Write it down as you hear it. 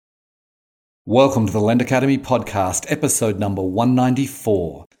Welcome to the Lend Academy podcast, episode number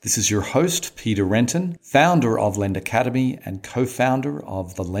 194. This is your host, Peter Renton, founder of Lend Academy and co-founder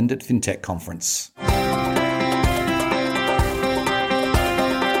of the Lend It FinTech Conference.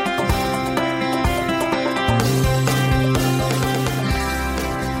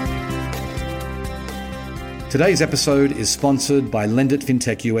 Today's episode is sponsored by Lend It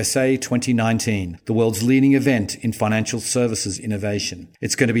FinTech USA 2019, the world's leading event in financial services innovation.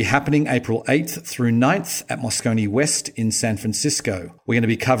 It's going to be happening April 8th through 9th at Moscone West in San Francisco. We're going to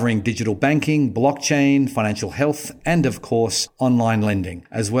be covering digital banking, blockchain, financial health, and of course, online lending,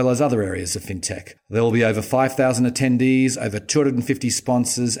 as well as other areas of fintech. There will be over 5,000 attendees, over 250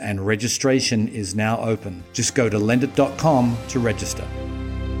 sponsors, and registration is now open. Just go to lendit.com to register.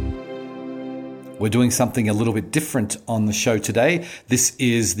 We're doing something a little bit different on the show today. This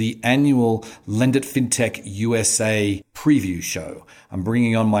is the annual Lend It FinTech USA preview show. I'm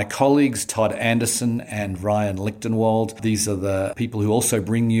bringing on my colleagues, Todd Anderson and Ryan Lichtenwald. These are the people who also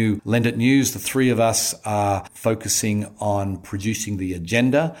bring you Lend It News. The three of us are focusing on producing the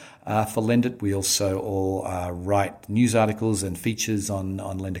agenda for Lend It. We also all write news articles and features on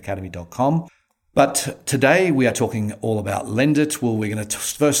lendacademy.com. But today we are talking all about Lend It. Well, we're going to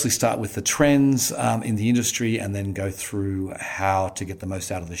firstly start with the trends in the industry and then go through how to get the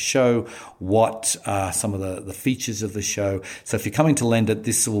most out of the show, what are some of the features of the show. So if you're coming to Lend It,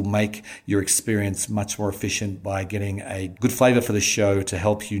 this will make your experience much more efficient by getting a good flavor for the show to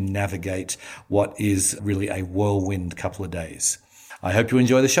help you navigate what is really a whirlwind couple of days. I hope you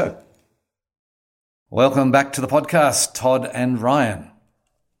enjoy the show. Welcome back to the podcast, Todd and Ryan.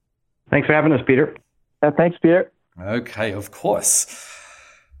 Thanks for having us, Peter. Thanks, Peter. Okay, of course.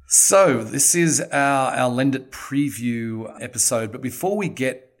 So this is our Lend It preview episode. But before we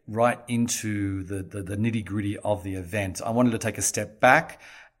get right into the nitty-gritty of the event, I wanted to take a step back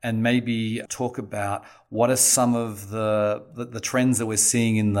and maybe talk about what are some of the trends that we're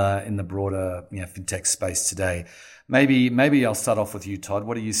seeing in the broader fintech space today. Maybe I'll start off with you, Todd.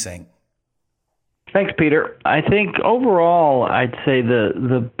 What are you seeing? Thanks, Peter. I think overall, I'd say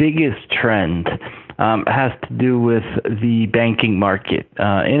the biggest trend has to do with the banking market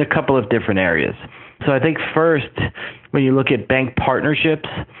in a couple of different areas. So I think first, when you look at bank partnerships,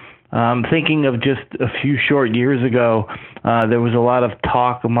 thinking of just a few short years ago, there was a lot of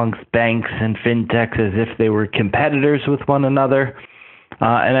talk amongst banks and fintechs as if they were competitors with one another.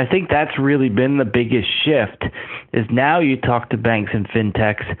 And I think that's really been the biggest shift, is now you talk to banks and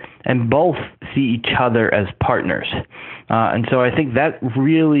fintechs and both see each other as partners. And so I think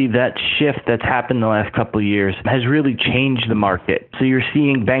that shift that's happened the last couple of years has really changed the market. So you're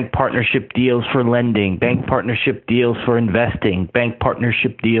seeing bank partnership deals for lending, bank partnership deals for investing, bank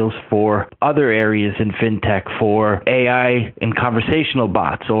partnership deals for other areas in fintech, for AI and conversational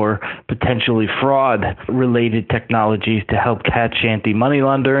bots, or potentially fraud-related technologies to help catch anti-money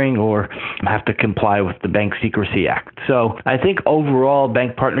laundering or have to comply with the Bank Secrecy Act. So I think overall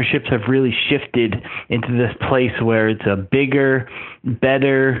bank partnerships have really shifted into this place where it's a bigger,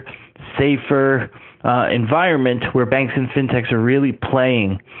 better, safer environment where banks and fintechs are really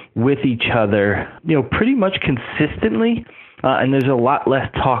playing with each other, pretty much consistently. And there's a lot less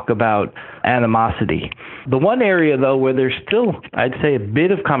talk about animosity. The one area, though, where there's still, I'd say, a bit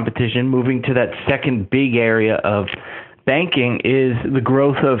of competition moving to that second big area of banking is the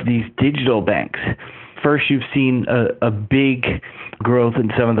growth of these digital banks. First, you've seen a big growth in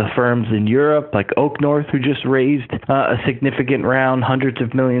some of the firms in Europe, like Oak North, who just raised a significant round, hundreds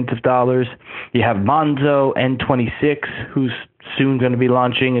of millions of dollars. You have Monzo, N26, who's soon going to be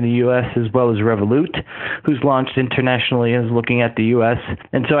launching in the U.S., as well as Revolut, who's launched internationally and is looking at the U.S.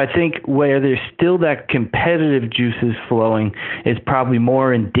 And so I think where there's still that competitive juices flowing is probably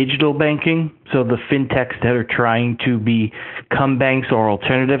more in digital banking. So the fintechs that are trying to become banks or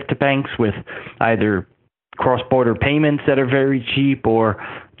alternative to banks with either cross-border payments that are very cheap or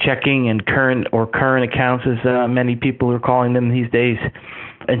checking and current accounts, as many people are calling them these days.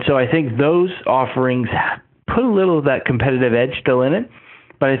 And so I think those offerings put a little of that competitive edge still in it.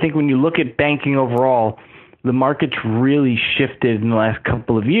 But I think when you look at banking overall, the market's really shifted in the last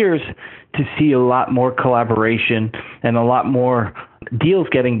couple of years to see a lot more collaboration and a lot more deals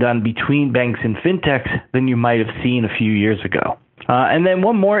getting done between banks and fintechs than you might have seen a few years ago. And then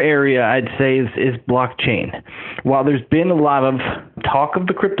one more area I'd say is blockchain. While there's been a lot of talk of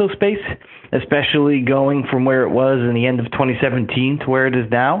the crypto space, especially going from where it was in the end of 2017 to where it is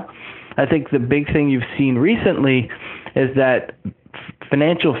now, I think the big thing you've seen recently is that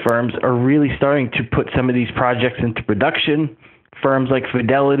financial firms are really starting to put some of these projects into production. Firms like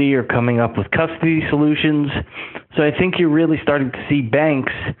Fidelity are coming up with custody solutions. So I think you're really starting to see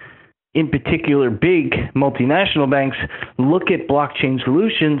banks in particular big multinational banks, look at blockchain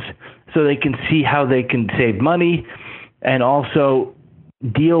solutions so they can see how they can save money and also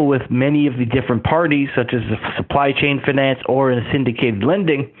deal with many of the different parties, such as the supply chain finance or in syndicated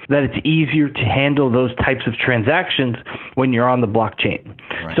lending, that it's easier to handle those types of transactions when you're on the blockchain.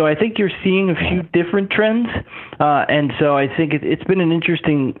 Right. So I think you're seeing a few different trends. And so I think it's been an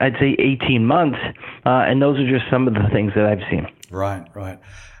interesting, I'd say, 18 months. And those are just some of the things that I've seen. Right.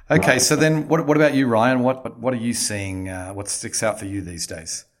 Okay, so then what about you, Ryan? What are you seeing? What sticks out for you these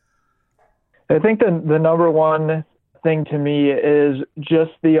days? I think the number one thing to me is just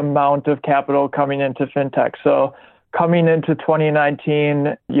the amount of capital coming into fintech. So coming into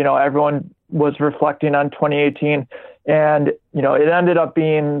 2019, everyone was reflecting on 2018, and it ended up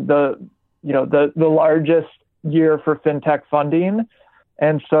being the largest year for fintech funding.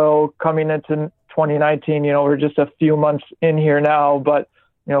 And so coming into 2019, we're just a few months in here now, but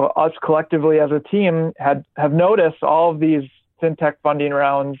us collectively as a team have noticed all of these fintech funding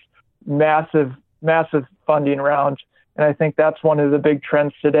rounds, massive funding rounds. And I think that's one of the big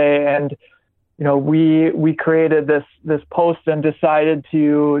trends today. And, we created this post and decided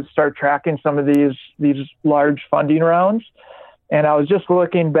to start tracking some of these large funding rounds. And I was just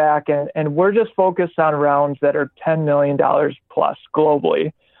looking back and we're just focused on rounds that are $10 million plus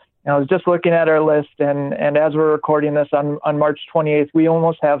globally. And I was just looking at our list and as we're recording this on March 28th, we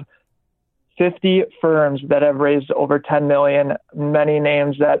almost have 50 firms that have raised over 10 million, many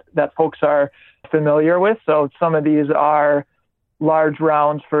names that folks are familiar with. So some of these are large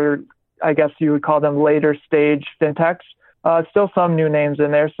rounds for, I guess you would call them later stage fintechs. Still some new names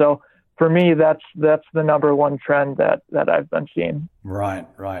in there. So for me, that's the number one trend that I've been seeing. Right.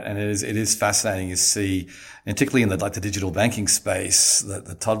 And it is fascinating to see, and particularly in the digital banking space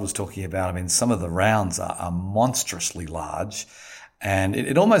that Todd was talking about. I mean, some of the rounds are monstrously large. And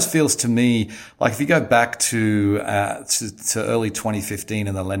it almost feels to me like if you go back to early 2015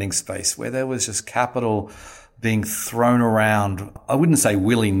 in the lending space, where there was just capital being thrown around, I wouldn't say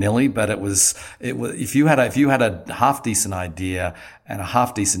willy-nilly, but it was if you had a half decent idea and a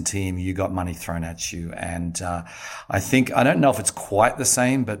half decent team, you got money thrown at you. And I don't know if it's quite the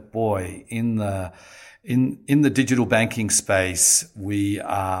same, but boy, in the digital banking space, we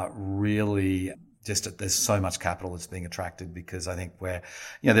are really there's so much capital that's being attracted because I think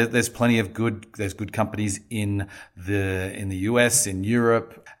there's plenty of good companies in the US, in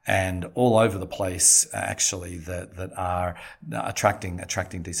Europe, and all over the place actually that are attracting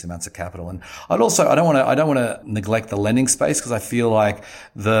decent amounts of capital. And I don't want to neglect the lending space because I feel like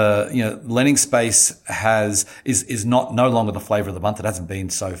the lending space is no longer the flavor of the month. It hasn't been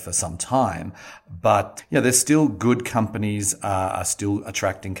so for some time, but there's still good companies are still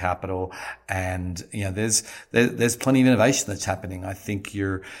attracting capital, and there's plenty of innovation that's happening. I think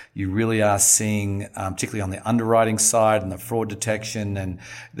you really are seeing, particularly on the underwriting side and the fraud detection, and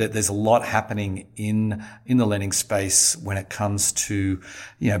there's a lot happening in the lending space when it comes to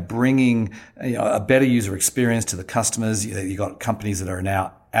bringing a better user experience to the customers. You've got companies that are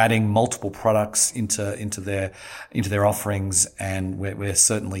now adding multiple products into their offerings, and we're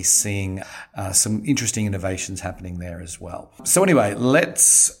certainly seeing some interesting innovations happening there as well. So anyway,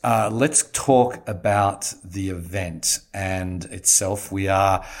 let's talk about the event and itself.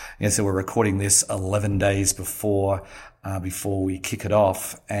 We're recording this 11 days before we kick it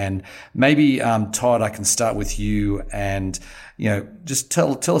off, and maybe Todd, I can start with you, and just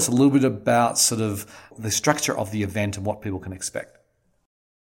tell us a little bit about sort of the structure of the event and what people can expect.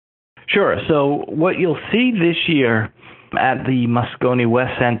 Sure. So what you'll see this year at the Moscone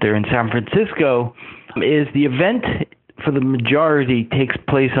West Center in San Francisco is the event for the majority takes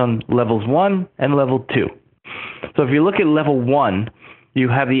place on levels 1 and level 2. So if you look at level 1, you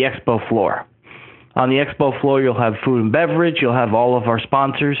have the expo floor. On the expo floor, you'll have food and beverage. You'll have all of our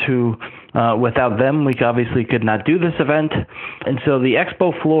sponsors who, without them, we obviously could not do this event. And so the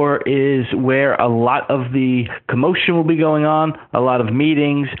expo floor is where a lot of the commotion will be going on, a lot of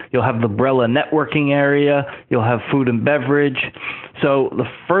meetings. You'll have the Brella networking area. You'll have food and beverage. So the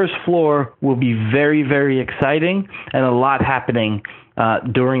first floor will be very, very exciting and a lot happening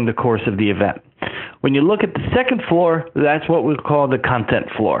during the course of the event. When you look at the second floor, that's what we call the content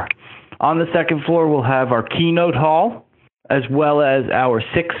floor. On the second floor, we'll have our keynote hall, as well as our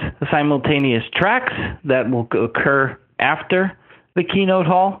 6 simultaneous tracks that will occur after the keynote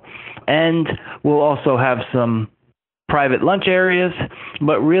hall. And we'll also have some private lunch areas.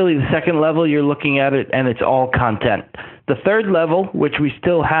 But really, the second level, you're looking at it, and it's all content. The third level, which we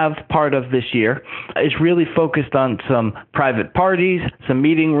still have part of this year, is really focused on some private parties, some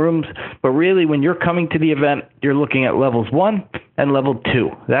meeting rooms, but really when you're coming to the event, you're looking at levels 1 and level 2.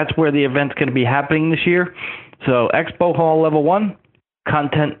 That's where the event's going to be happening this year. So Expo Hall level 1,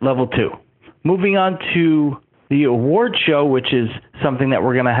 content level 2. Moving on to the award show, which is something that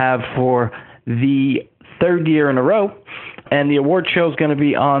we're going to have for the third year in a row. And the award show is going to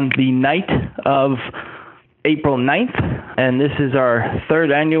be on the night of April 9th. And this is our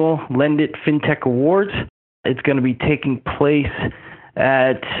third annual Lendit FinTech Awards. It's going to be taking place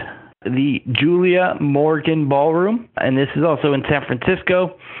at the Julia Morgan Ballroom. And this is also in San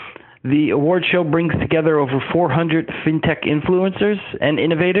Francisco. The award show brings together over 400 fintech influencers and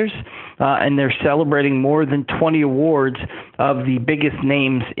innovators, and they're celebrating more than 20 awards of the biggest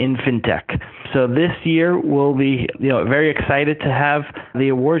names in fintech. So this year we'll be very excited to have the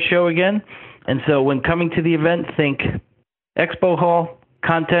award show again. And so when coming to the event, think Expo Hall,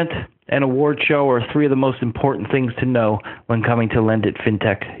 content, and award show are three of the most important things to know when coming to Lendit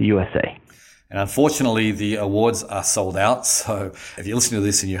FinTech USA. And unfortunately, the awards are sold out. So if you're listening to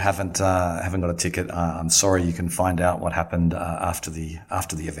this and you haven't got a ticket, I'm sorry. You can find out what happened after the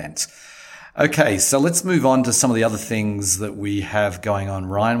event. Okay, so let's move on to some of the other things that we have going on.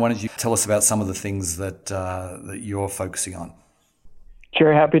 Ryan, why don't you tell us about some of the things that you're focusing on?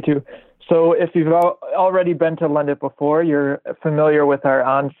 Sure, happy to. So if you've already been to Lendit before, you're familiar with our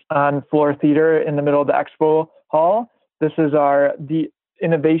on-floor theater in the middle of the Expo Hall. This is the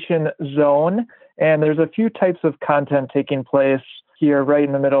innovation zone, and there's a few types of content taking place here right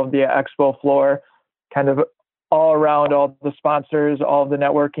in the middle of the expo floor, kind of all around all the sponsors, all of the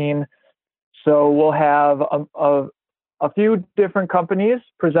networking. So we'll have a few different companies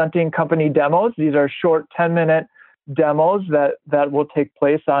presenting company demos. These are short 10-minute demos that will take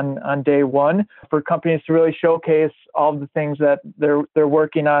place on day one for companies to really showcase all of the things that they're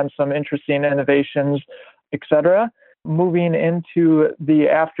working on, some interesting innovations, etc. Moving into the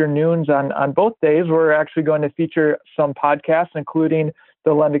afternoons on both days, we're actually going to feature some podcasts, including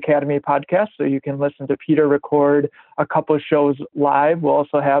the Lend Academy podcast. So you can listen to Peter record a couple of shows live. We'll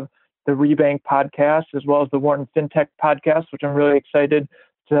also have the Rebank podcast as well as the Wharton FinTech podcast, which I'm really excited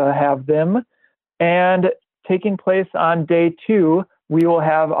to have them. And taking place on day 2, we will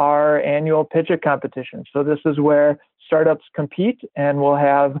have our annual Pitch It competition. So this is where startups compete, and we'll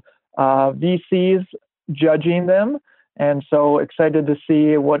have VCs judging them. And so excited to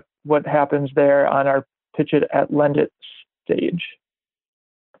see what happens there on our Pitch It at Lendit stage.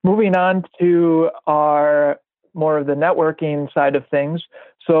 Moving on to our more of the networking side of things.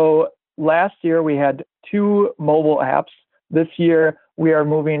 So last year we had 2 mobile apps. This year we are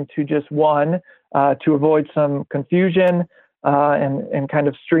moving to just one to avoid some confusion and kind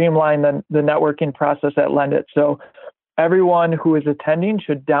of streamline the networking process at Lendit. So everyone who is attending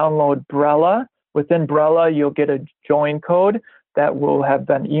should download Brella. Within Brella, you'll get a join code that will have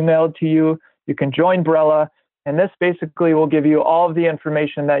been emailed to you. You can join Brella, and this basically will give you all of the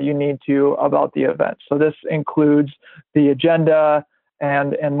information that you need to about the event. So this includes the agenda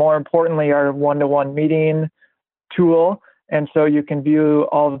and more importantly, our one-to-one meeting tool. And so you can view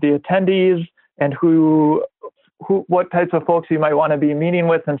all of the attendees and what types of folks you might want to be meeting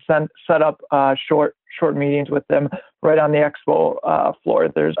with, and set up short meetings with them right on the expo floor.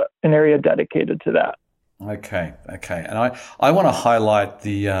 There's an area dedicated to that. Okay. And I want to highlight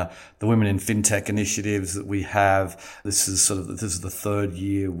the Women in FinTech initiatives that we have. This is the third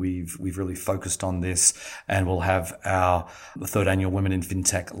year we've really focused on this, and we'll have the third annual Women in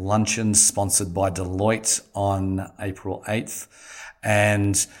FinTech luncheon sponsored by Deloitte on April 8th.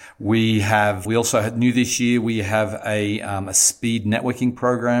 And we also had new this year. We have a speed networking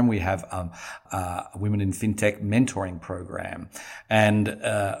program. We have a Women in FinTech mentoring program, and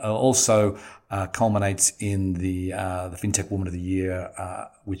also culminates in the FinTech Woman of the Year,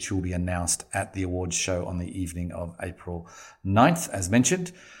 which will be announced at the awards show on the evening of April 9th, as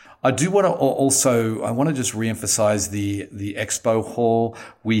mentioned. I do want to I want to just reemphasize the expo hall.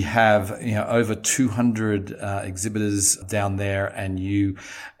 We have, over 200 exhibitors down there, and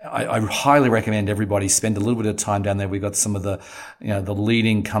I highly recommend everybody spend a little bit of time down there. We've got some of the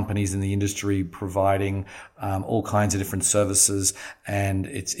leading companies in the industry providing all kinds of different services, and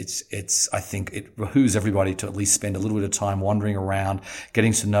I think it behooves everybody to at least spend a little bit of time wandering around,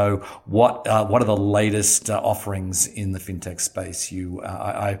 getting to know what are the latest offerings in the fintech space.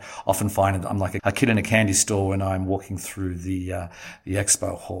 I often find I'm like a kid in a candy store when I'm walking through the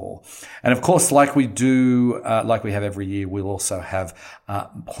expo hall. And of course, like we have every year, we'll also have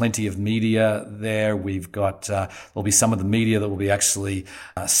plenty of media there. We've got, there'll be some of the media that will be actually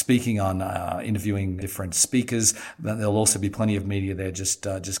speaking on, interviewing different speakers. There'll also be plenty of media there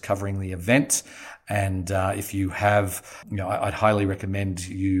just covering the event. And if you have, I'd highly recommend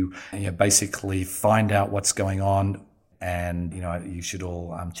you basically find out what's going on, and you should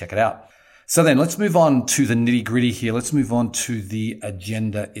all check it out. So then let's move on to the nitty gritty here. Let's move on to the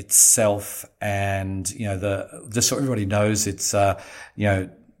agenda itself. And, just so everybody knows, it's,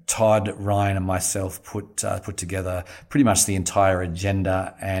 Todd, Ryan, and myself put together pretty much the entire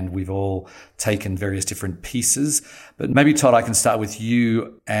agenda, and we've all taken various different pieces. But maybe, Todd, I can start with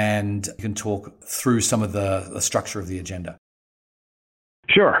you, and you can talk through some of the structure of the agenda.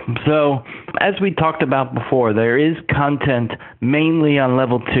 Sure. So as we talked about before, there is content mainly on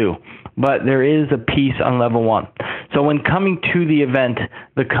level 2, but there is a piece on level 1. So when coming to the event,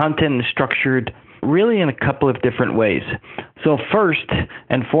 the content is structured really in a couple of different ways. So first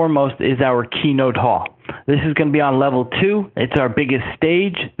and foremost is our keynote hall. This is going to be on level 2. It's our biggest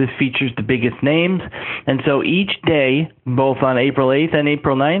stage. This features the biggest names. And so each day, both on April 8th and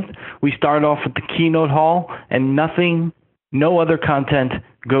April 9th, we start off with the keynote hall, and no other content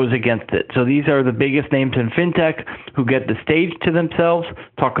goes against it. So these are the biggest names in fintech who get the stage to themselves,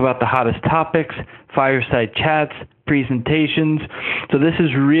 talk about the hottest topics, fireside chats, presentations. So this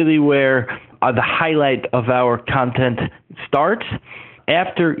is really where the highlight of our content starts.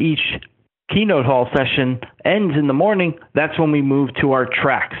 After each keynote hall session ends in the morning, that's when we move to our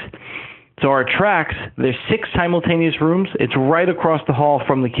tracks. So our tracks, there's 6 simultaneous rooms. It's right across the hall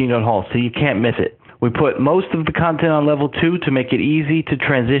from the keynote hall, so you can't miss it. We put most of the content on level 2 to make it easy to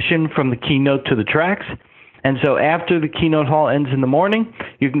transition from the keynote to the tracks. And so after the keynote hall ends in the morning,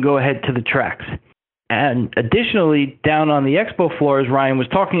 you can go ahead to the tracks. And additionally, down on the expo floor, as Ryan was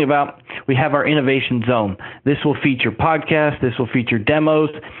talking about, we have our innovation zone. This will feature podcasts, this will feature demos,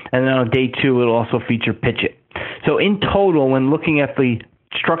 and then on day 2, it'll also feature Pitch It. So in total, when looking at the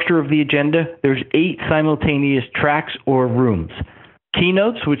structure of the agenda, there's 8 simultaneous tracks or rooms.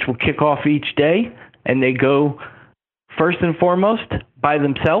 Keynotes, which will kick off each day, and they go first and foremost by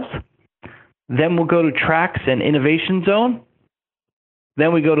themselves. Then we'll go to tracks and innovation zone.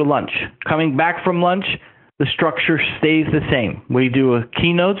 Then we go to lunch. Coming back from lunch, the structure stays the same. We do a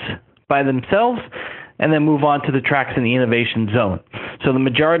keynotes by themselves and then move on to the tracks and the innovation zone. So the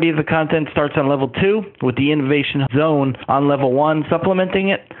majority of the content starts on level 2 with the innovation zone on level 1 supplementing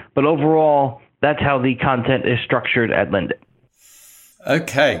it. But overall, that's how the content is structured at Lend It.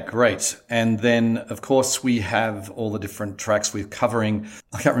 Okay, great. And then, of course, we have all the different tracks we're covering.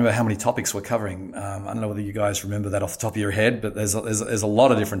 I can't remember how many topics we're covering. I don't know whether you guys remember that off the top of your head, but there's a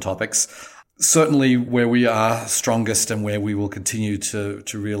lot of different topics. Certainly where we are strongest and where we will continue to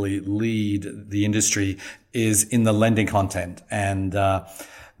really lead the industry is in the lending content. And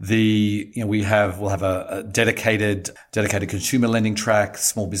we'll have a dedicated consumer lending track,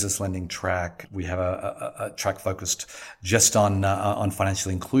 small business lending track. We have a track focused just on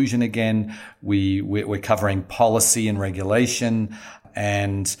financial inclusion. Again, we're covering policy and regulation,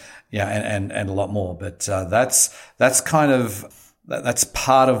 and a lot more. But that's part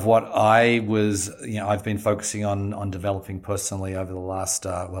of what I've been focusing on developing personally over the last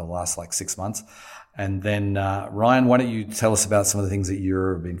like 6 months. And then, Ryan, why don't you tell us about some of the things that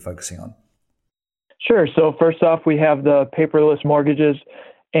you've been focusing on? Sure. So first off, we have the paperless mortgages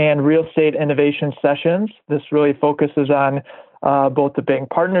and real estate innovation sessions. This really focuses on both the bank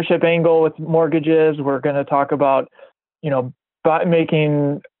partnership angle with mortgages. We're going to talk about,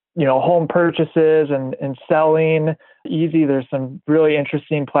 making, home purchases and selling easy. There's some really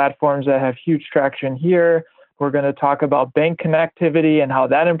interesting platforms that have huge traction here. We're going to talk about bank connectivity and how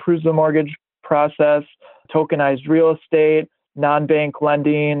that improves the mortgage process, tokenized real estate, non-bank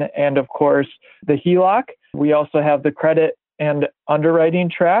lending, and of course, the HELOC. We also have the credit and underwriting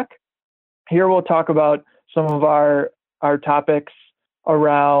track. Here we'll talk about some of our topics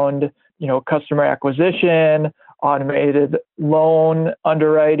around, customer acquisition, automated loan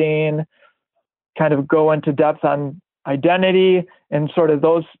underwriting, kind of go into depth on identity and sort of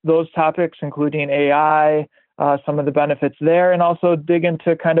those topics, including AI, some of the benefits there, and also dig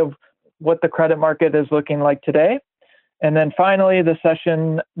into kind of what the credit market is looking like today. And then finally, the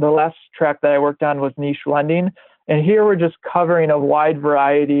last track that I worked on was niche lending. And here we're just covering a wide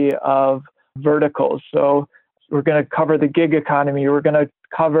variety of verticals. So we're going to cover the gig economy. We're going to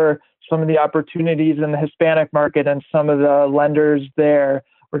cover some of the opportunities in the Hispanic market and some of the lenders there.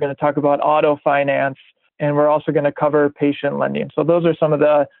 We're going to talk about auto finance, and we're also going to cover patient lending. So those are some of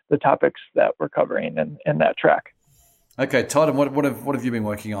the topics that we're covering in that track. Okay, Todd, and what have you been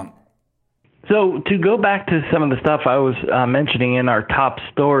working on? So to go back to some of the stuff I was mentioning in our top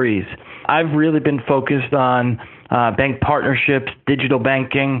stories, I've really been focused on bank partnerships, digital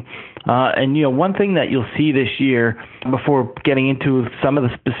banking. And, one thing that you'll see this year, before getting into some of the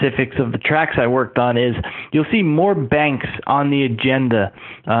specifics of the tracks I worked on, is you'll see more banks on the agenda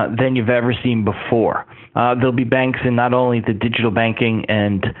than you've ever seen before. There'll be banks in not only the digital banking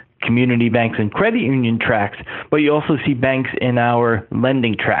and community banks and credit union tracks, but you also see banks in our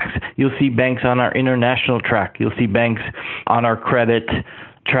lending tracks. You'll see banks on our international track. You'll see banks on our credit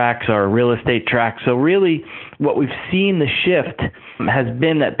tracks, our real estate tracks. So really what we've seen, the shift has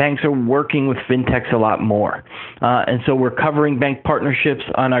been that banks are working with fintechs a lot more. And so we're covering bank partnerships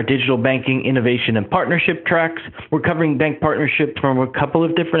on our digital banking innovation and partnership tracks. We're covering bank partnerships from a couple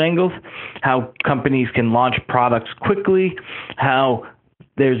of different angles, how companies can launch products quickly, how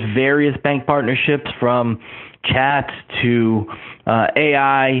there's various bank partnerships from chat to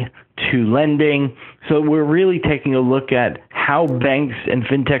AI to lending. So we're really taking a look at how banks and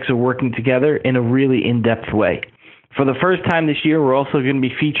fintechs are working together in a really in-depth way. For the first time this year, we're also going to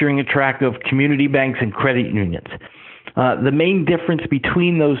be featuring a track of community banks and credit unions. The main difference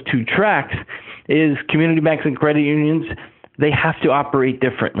between those two tracks is community banks and credit unions, they have to operate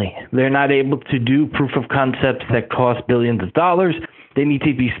differently. They're not able to do proof of concepts that cost billions of dollars. They need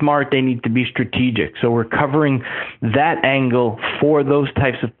to be smart. They need to be strategic. So we're covering that angle for those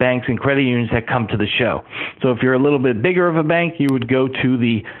types of banks and credit unions that come to the show. So if you're a little bit bigger of a bank, you would go to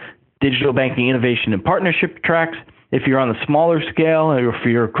the digital banking innovation and partnership tracks. If you're on the smaller scale, or if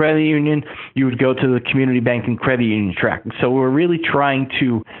you're a credit union, you would go to the community banking credit union track. So we're really trying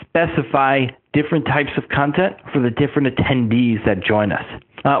to specify different types of content for the different attendees that join us.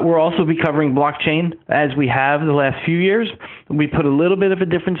 We'll also be covering blockchain as we have the last few years. We put a little bit of a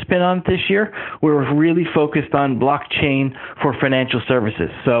different spin on it this year. We're really focused on blockchain for financial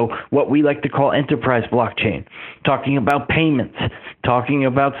services. So what we like to call enterprise blockchain, talking about payments, talking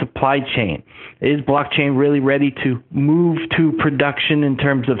about supply chain. Is blockchain really ready to move to production in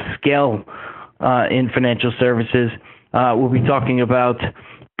terms of scale in financial services? We'll be talking about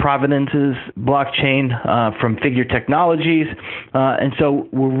Providence's blockchain from Figure Technologies. And so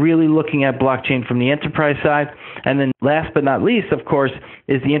we're really looking at blockchain from the enterprise side. And then last but not least, of course,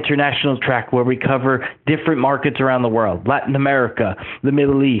 is the international track where we cover different markets around the world, Latin America, the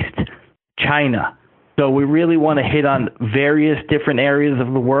Middle East, China. So we really want to hit on various different areas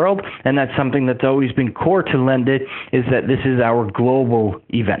of the world. And that's something that's always been core to Lendit, is that this is our global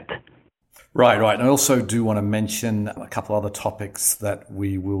event. Right. And I also do want to mention a couple other topics that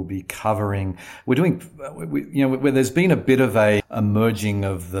we will be covering. We're doing, where there's been a bit of a merging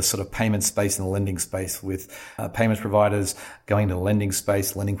of the sort of payment space and the lending space, with payment providers going to the lending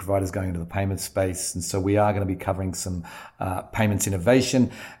space, lending providers going into the payment space. And so we are going to be covering some payments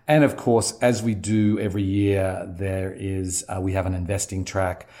innovation. And of course, as we do every year, we have an investing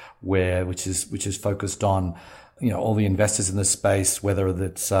track which is focused on all the investors in this space, whether you're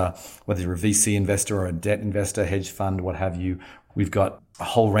a VC investor or a debt investor, hedge fund, what have you. We've got a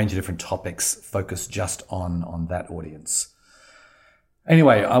whole range of different topics focused just on that audience.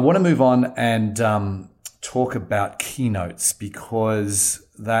 Anyway, I want to move on and talk about keynotes, because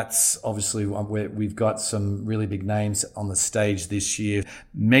that's obviously where we've got some really big names on the stage this year,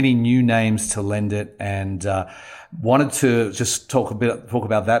 many new names to Lendit, and wanted to just talk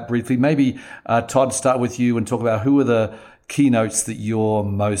about that briefly. Maybe Todd, start with you and talk about who are the keynotes that you're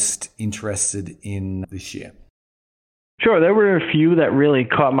most interested in this year. Sure. There were a few that really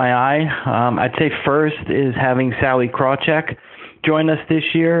caught my eye. I'd say first is having Sally Krawcheck join us this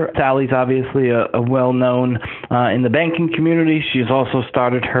year. Sally's obviously a well-known in the banking community. She's also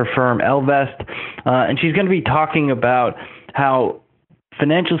started her firm Ellevest, and she's going to be talking about how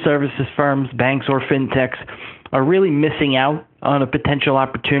financial services firms, banks or fintechs, are really missing out on a potential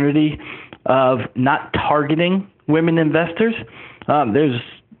opportunity of not targeting women investors. There's,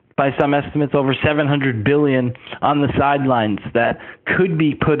 by some estimates, over $700 billion on the sidelines that could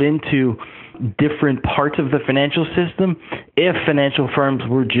be put into different parts of the financial system if financial firms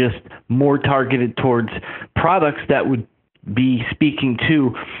were just more targeted towards products that would be speaking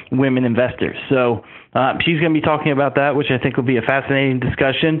to women investors. So she's going to be talking about that, which I think will be a fascinating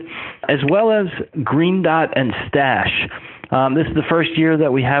discussion, as well as Green Dot and Stash. This is the first year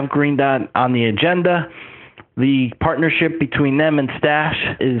that we have Green Dot on the agenda. The partnership between them and Stash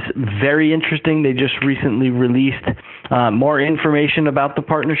is very interesting. They just recently released more information about the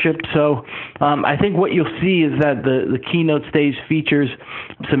partnership. So I think what you'll see is that the keynote stage features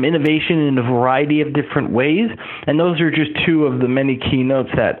some innovation in a variety of different ways. And those are just two of the many keynotes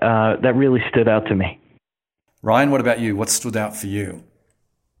that really stood out to me. Ryan, what about you? What stood out for you?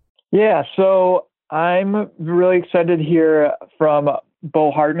 Yeah, so I'm really excited to hear from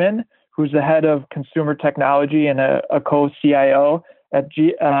Bo Hartman, who's the head of consumer technology and a co-CIO at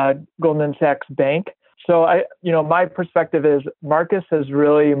Goldman Sachs Bank. So my perspective is Marcus has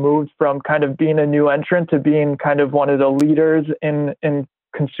really moved from kind of being a new entrant to being kind of one of the leaders in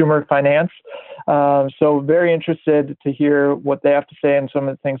consumer finance. So very interested to hear what they have to say and some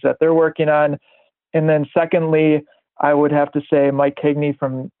of the things that they're working on. And then secondly, I would have to say Mike Cagney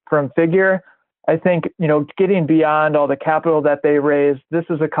from Figure. I think, getting beyond all the capital that they raised, this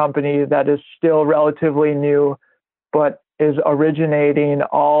is a company that is still relatively new, but is originating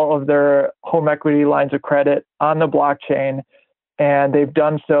all of their home equity lines of credit on the blockchain. And they've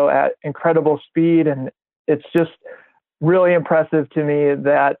done so at incredible speed. And it's just really impressive to me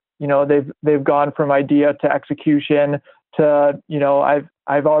that, they've gone from idea to execution to,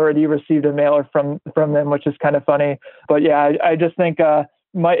 I've already received a mailer from them, which is kind of funny. But yeah, I just think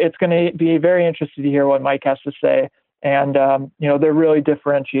it's going to be very interesting to hear what Mike has to say. And, they're really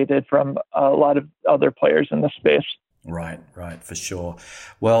differentiated from a lot of other players in the space. Right, for sure.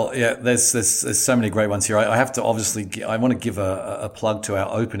 Well, yeah, there's so many great ones here. I have to I want to give a plug to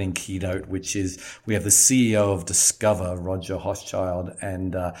our opening keynote, which is we have the CEO of Discover, Roger Hochschild,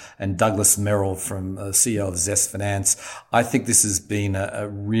 and Douglas Merrill from CEO of Zest Finance. I think this has been a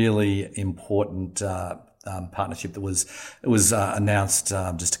really important partnership that was announced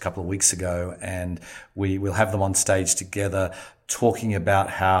just a couple of weeks ago, and we'll have them on stage together talking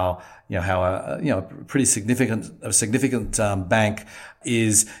about how a pretty significant bank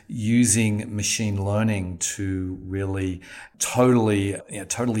is using machine learning to really totally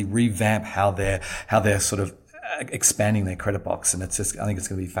revamp how they're sort of expanding their credit box. And I think it's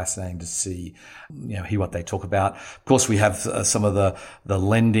going to be fascinating to see, hear what they talk about. Of course, we have some of the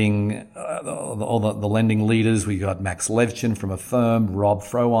lending, all the lending leaders. We got Max Levchin from Affirm, Rob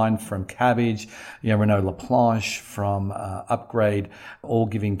Frohwein from Cabbage, Renaud Laplanche from Upgrade, all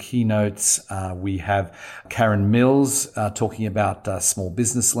giving keynotes. We have Karen Mills talking about small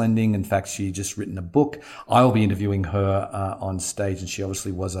business lending. In fact, she just written a book. I will be interviewing her on stage, and she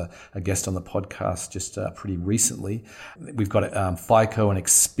obviously was a guest on the podcast just pretty recently. We've got FICO and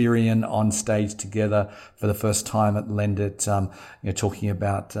Experian on stage together for the first time at Lendit, talking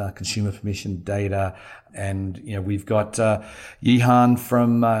about consumer permission data. And, we've got Yihan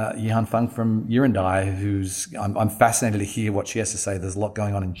Feng from Yurundai, who's I'm fascinated to hear what she has to say. There's a lot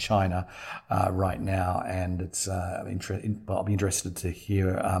going on in China right now, and I'll be interested to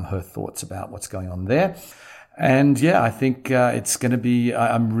hear her thoughts about what's going on there. And yeah, I think it's going to be.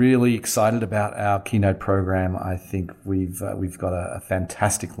 I'm really excited about our keynote program. I think we've got a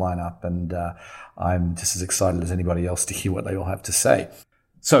fantastic lineup, and I'm just as excited as anybody else to hear what they all have to say.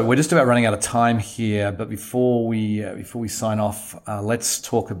 So we're just about running out of time here, but before we sign off, let's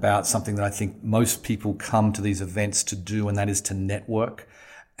talk about something that I think most people come to these events to do, and that is to network.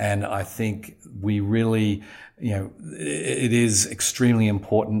 And I think we really, it is extremely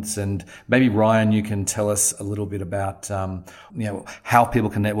important. And maybe Ryan, you can tell us a little bit about, how people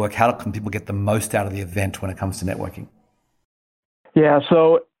can network. How can people get the most out of the event when it comes to networking? Yeah.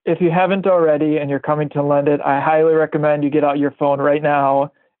 So if you haven't already and you're coming to Lendit, I highly recommend you get out your phone right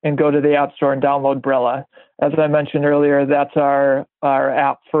now and go to the App Store and download Brella. As I mentioned earlier, that's our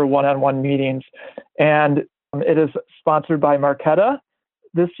app for one-on-one meetings. And it is sponsored by Marqeta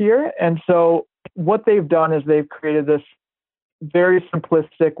this year. And so what they've done is they've created this very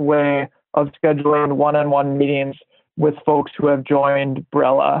simplistic way of scheduling one-on-one meetings with folks who have joined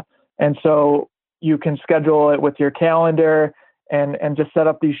Brella. And so you can schedule it with your calendar and just set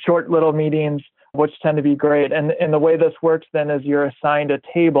up these short little meetings, which tend to be great. And the way this works then is you're assigned a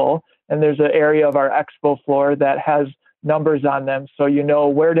table, and there's an area of our expo floor that has numbers on them. So you know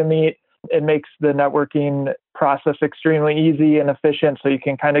where to meet. It makes the networking process extremely easy and efficient, so you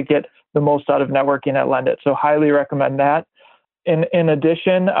can kind of get the most out of networking at Lendit. So highly recommend that. In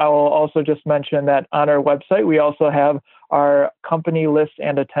addition, I will also just mention that on our website, we also have our company list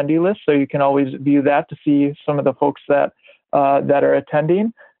and attendee list. So you can always view that to see some of the folks that are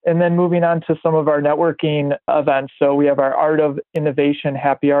attending. And then moving on to some of our networking events. So we have our Art of Innovation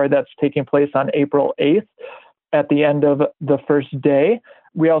Happy Hour that's taking place on April 8th at the end of the first day.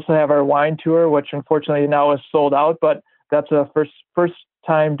 We also have our wine tour, which unfortunately now is sold out, but that's a first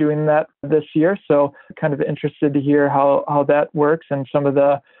time doing that this year. So kind of interested to hear how that works and some of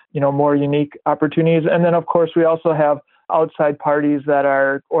the, more unique opportunities. And then of course, we also have outside parties that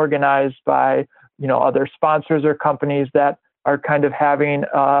are organized by, other sponsors or companies that are kind of having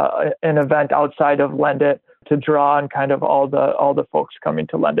an event outside of Lendit to draw on kind of all the folks coming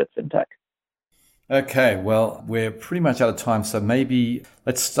to Lendit FinTech. Okay, well, we're pretty much out of time, so maybe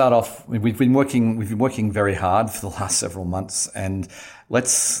let's start off. We've been working very hard for the last several months, and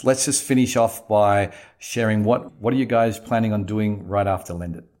let's just finish off by sharing what are you guys planning on doing right after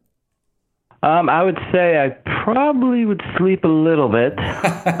Lend It? I would say I probably would sleep a little bit,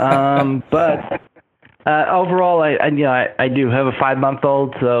 but overall, I do have a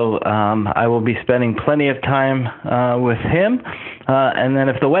 5-month-old, so I will be spending plenty of time with him. And then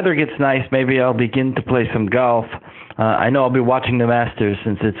if the weather gets nice, maybe I'll begin to play some golf. I know I'll be watching the Masters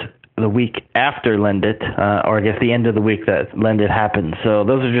since it's the week after Lend It, or I guess the end of the week that Lend It happens. So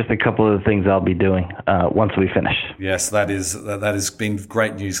those are just a couple of the things I'll be doing once we finish. Yes, that has been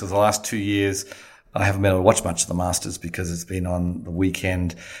great news because the last 2 years I haven't been able to watch much of the Masters because it's been on the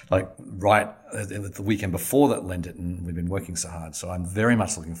weekend, like right at the weekend before that Lend It, and we've been working so hard. So I'm very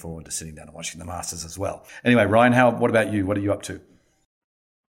much looking forward to sitting down and watching the Masters as well. Anyway, Ryan, what about you? What are you up to?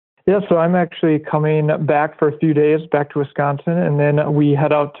 Yeah, so I'm actually coming back for a few days back to Wisconsin, and then we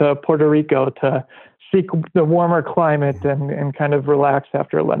head out to Puerto Rico to seek the warmer climate and kind of relax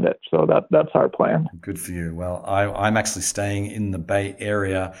after Lend It. So that's our plan. Good for you. Well, I'm actually staying in the Bay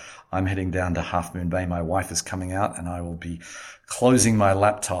Area. I'm heading down to Half Moon Bay. My wife is coming out, and I will be closing my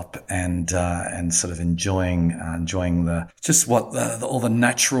laptop and sort of enjoying all the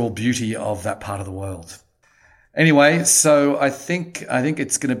natural beauty of that part of the world. Anyway, so I think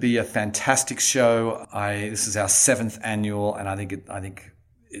it's going to be a fantastic show. This is our 7th annual, and I think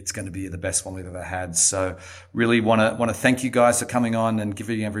it's going to be the best one we've ever had. So really want to thank you guys for coming on and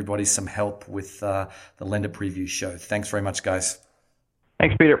giving everybody some help with the Lend It preview show. Thanks very much, guys.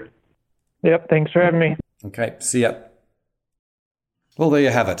 Thanks, Peter. Yep, thanks for having me. Okay, see ya. Well, there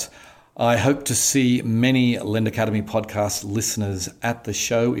you have it. I hope to see many Lend Academy podcast listeners at the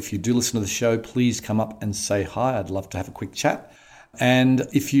show. If you do listen to the show, please come up and say hi. I'd love to have a quick chat. And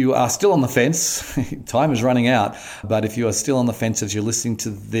if you are still on the fence, time is running out, but if you are still on the fence as you're listening to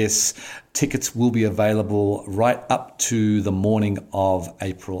this, tickets will be available right up to the morning of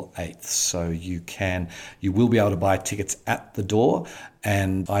April 8th. So you will be able to buy tickets at the door.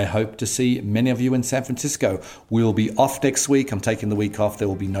 And I hope to see many of you in San Francisco. We'll be off next week. I'm taking the week off. There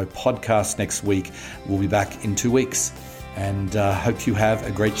will be no podcast next week. We'll be back in 2 weeks. And hope you have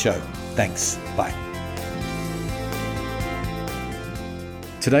a great show. Thanks. Bye.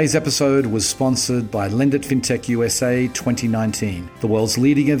 Today's episode was sponsored by Lend It FinTech USA 2019, the world's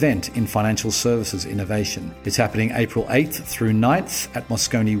leading event in financial services innovation. It's happening April 8th through 9th at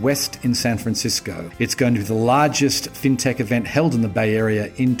Moscone West in San Francisco. It's going to be the largest fintech event held in the Bay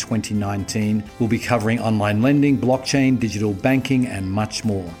Area in 2019. We'll be covering online lending, blockchain, digital banking, and much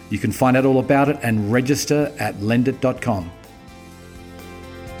more. You can find out all about it and register at lendit.com.